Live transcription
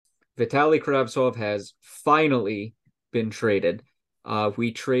Vitaly Kravtsov has finally been traded. The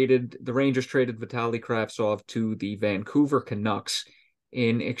Rangers traded Vitaly Kravtsov to the Vancouver Canucks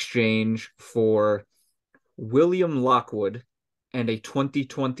in exchange for William Lockwood and a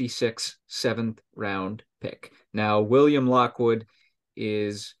 2026 seventh round pick. Now, William Lockwood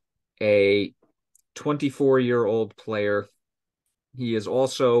is a 24-year-old player. He is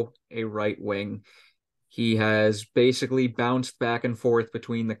also a right wing. He has basically bounced back and forth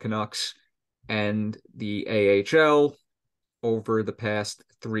between the Canucks and the AHL over the past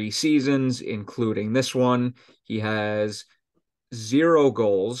 3 seasons, including this one. He has 0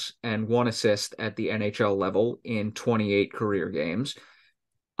 goals and 1 assist at the NHL level in 28 career games.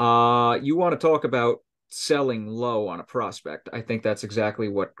 You want to talk about selling low on a prospect? I think that's exactly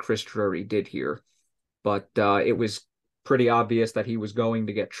what Chris Drury did here. But it was pretty obvious that he was going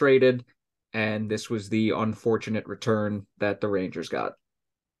to get traded, and this was the unfortunate return that the Rangers got.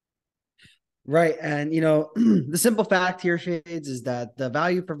 Right. And, the simple fact here, Shades, is that the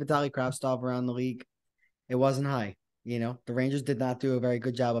value for Vitaly Kravtsov around the league, it wasn't high. The Rangers did not do a very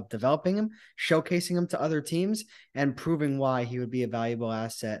good job of developing him, showcasing him to other teams, and proving why he would be a valuable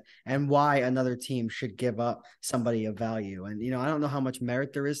asset and why another team should give up somebody of value. And, I don't know how much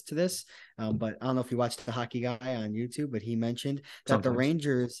merit there is to this, but I don't know if you watched the Hockey Guy on YouTube, but he mentioned that the Sometimes.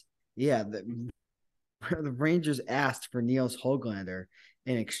 Rangers, yeah, the Rangers asked for Niels Höglander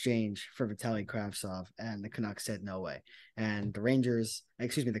in exchange for Vitaly Kravtsov, and the Canucks said no way. And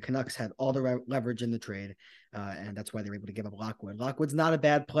the Canucks had all the leverage in the trade, and that's why they were able to give up Lockwood. Lockwood's not a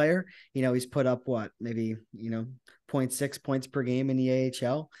bad player. He's put up maybe zero point 0.6 points per game in the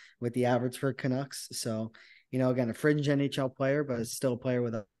AHL with the average for Canucks. So, again, a fringe NHL player, but still a player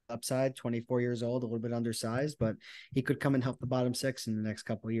with a upside, 24 years old, a little bit undersized, but he could come and help the bottom six in the next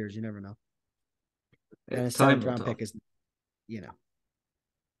couple of years. You never know. And a Time seventh will round tell. pick is, you know,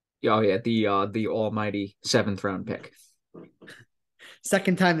 Oh yeah, the almighty seventh round pick.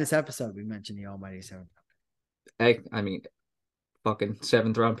 second time this episode we mentioned the almighty seventh. I mean, fucking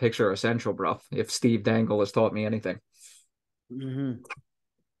seventh round picks are essential, bro. If Steve Dangle has taught me anything. Mm-hmm.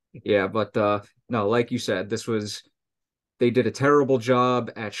 Yeah, but no, like you said, they did a terrible job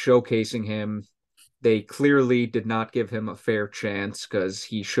at showcasing him. They clearly did not give him a fair chance because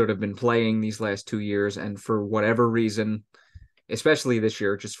he should have been playing these last 2 years, and for whatever reason, especially this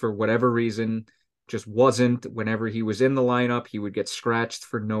year, just for whatever reason, just wasn't. Whenever he was in the lineup, he would get scratched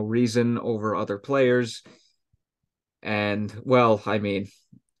for no reason over other players. And well, I mean,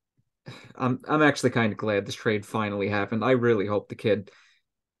 I'm actually kind of glad this trade finally happened. I really hope the kid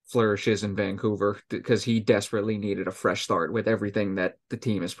flourishes in Vancouver because he desperately needed a fresh start with everything that the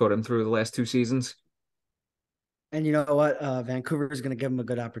team has put him through the last 2 seasons. And you know what? Vancouver is going to give him a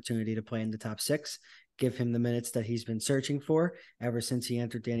good opportunity to play in the top six, give him the minutes that he's been searching for ever since he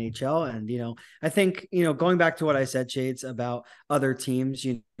entered the NHL. And, I think, going back to what I said, Shades, about other teams,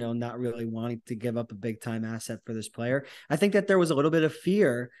 not really wanting to give up a big time asset for this player, I think that there was a little bit of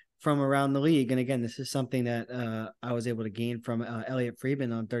fear from around the league. And again, this is something that I was able to gain from Elliot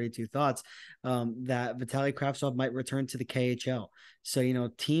Friedman on 32 Thoughts, that Vitaly Kravtsov might return to the KHL. So,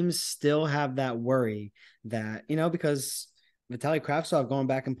 teams still have that worry that, because Vitaly Kravtsov going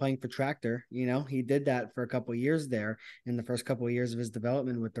back and playing for Tractor, he did that for a couple of years there in the first couple of years of his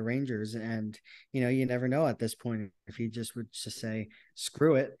development with the Rangers. And, you never know at this point if he just would just say,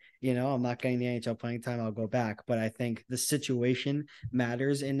 screw it, I'm not getting the NHL playing time, I'll go back. But I think the situation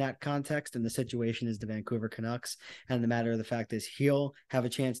matters in that context. And the situation is the Vancouver Canucks. And the matter of the fact is he'll have a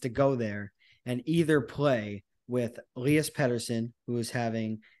chance to go there and either play with Elias Pettersson, who is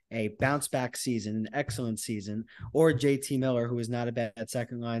having a bounce back season, an excellent season, or JT Miller, who is not a bad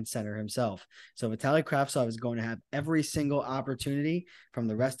second line center himself. So Vitaly Kravtsov is going to have every single opportunity from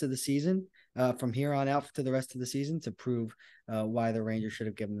the rest of the season, from here on out to the rest of the season, to prove why the Rangers should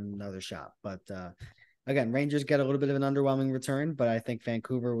have given him another shot. But again, Rangers get a little bit of an underwhelming return, but I think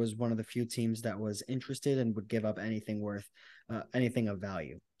Vancouver was one of the few teams that was interested and would give up anything worth anything of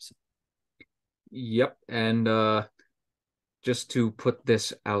value. So. Yep, and just to put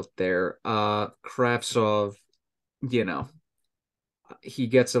this out there, Kravtsov, you know, he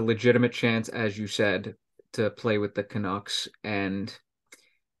gets a legitimate chance, as you said, to play with the Canucks. And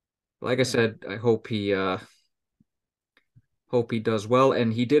like I said, I hope he does well.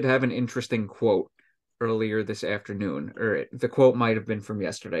 And he did have an interesting quote earlier this afternoon, or the quote might have been from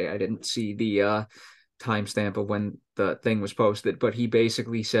yesterday. I didn't see the timestamp of when the thing was posted, but he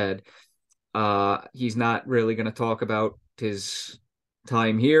basically said he's not really going to talk about his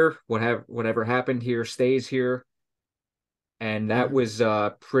time here. Whatever happened here stays here, and that Mm-hmm.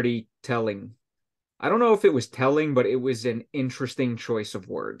 was pretty telling I don't know if it was telling, but it was an interesting choice of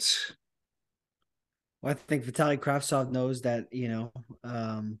words. Well, I think Vitaly Kravtsov knows that,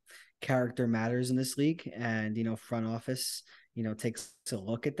 character matters in this league, and, front office, takes a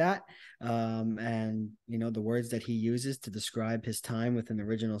look at that. And, the words that he uses to describe his time within the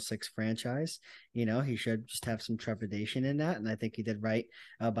original six franchise, he should just have some trepidation in that. And I think he did right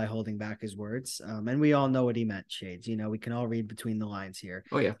by holding back his words. And we all know what he meant, Shades. We can all read between the lines here.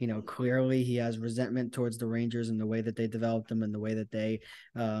 Oh yeah. Clearly he has resentment towards the Rangers and the way that they developed him and the way that they,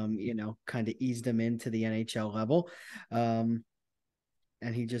 kind of eased him into the NHL level.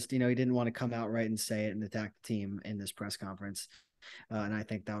 And he just, he didn't want to come out right and say it and attack the team in this press conference. And I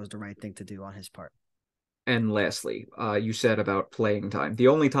think that was the right thing to do on his part. And lastly, you said about playing time. The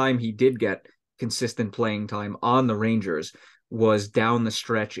only time he did get consistent playing time on the Rangers was down the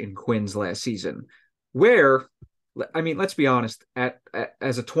stretch in Quinn's last season, where, I mean, let's be honest,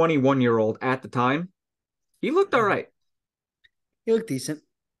 as a 21-year-old at the time, he looked all right. He looked decent.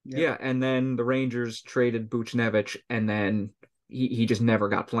 Yep. Yeah, and then the Rangers traded Buchnevich, and then he just never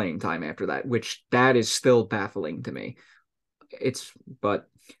got playing time after that, which that is still baffling to me. But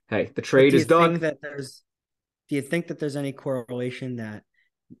hey, the But trade is done. do you think that there's any correlation that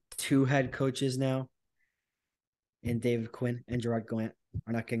two head coaches now in David Quinn and Gerard Gallant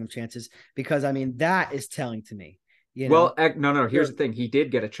are not giving him chances? Because I mean, that is telling to me, Well, no. Here's You're, the thing: he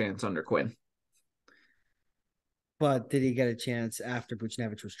did get a chance under Quinn. but did he get a chance after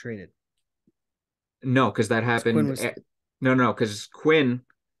Buchnevich was traded? No, because that Quinn happened. was No, because Quinn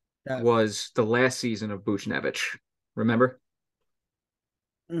that. was the last season of Buchnevich. Remember?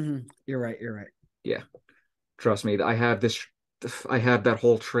 You're right. You're right. Yeah, trust me. I have that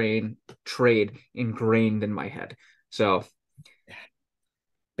whole trade ingrained in my head. So,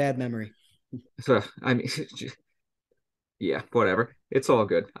 Bad memory. I mean, yeah, whatever. It's all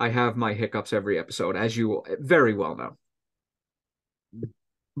good. I have my hiccups every episode, as you very well know.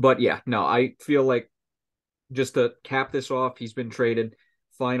 But yeah, no, I feel like just to cap this off, he's been traded.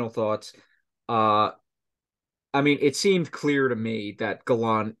 Final thoughts. Uh, I mean, it seemed clear to me that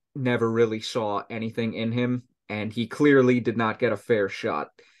Gallant never really saw anything in him, and he clearly did not get a fair shot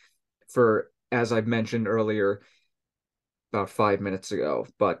for, as I've mentioned earlier, about 5 minutes ago.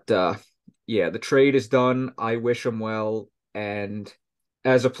 But yeah, the trade is done. I wish him well. And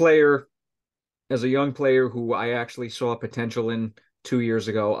as a player, as a young player who I actually saw potential in 2 years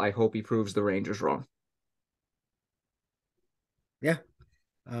ago, I hope he proves the Rangers wrong. Yeah.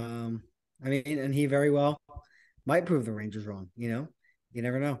 I mean, and he very well might prove the Rangers wrong. You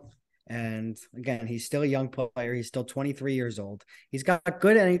never know. And again, he's still a young player. He's still 23 years old. He's got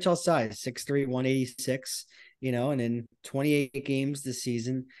good NHL size, 6'3", 186, and in 28 games this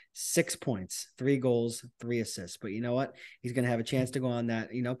season, 6 points, 3 goals, 3 assists. But you know what? He's going to have a chance to go on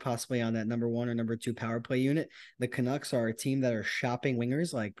that, possibly on that number 1 or number 2 power play unit. The Canucks are a team that are shopping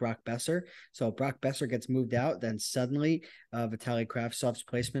wingers like Brock Besser. So if Brock Besser gets moved out, then suddenly Vitaly Kravtsov's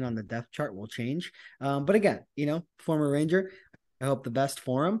placement on the depth chart will change. But again, former Ranger, I hope the best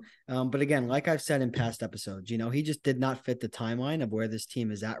for him. But again, like I've said in past episodes, he just did not fit the timeline of where this team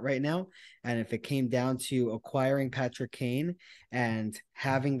is at right now. And if it came down to acquiring Patrick Kane and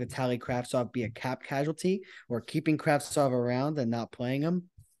having Vitaly Kravtsov be a cap casualty or keeping Kravtsov around and not playing him,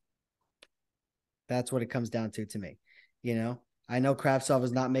 that's what it comes down to me. I know Kravtsov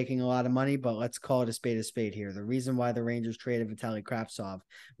is not making a lot of money, but let's call it a spade here. The reason why the Rangers traded Vitaly Kravtsov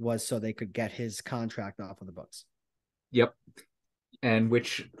was so they could get his contract off of the books. Yep. And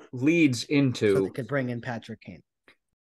which leads So they into could bring in Patrick Kane.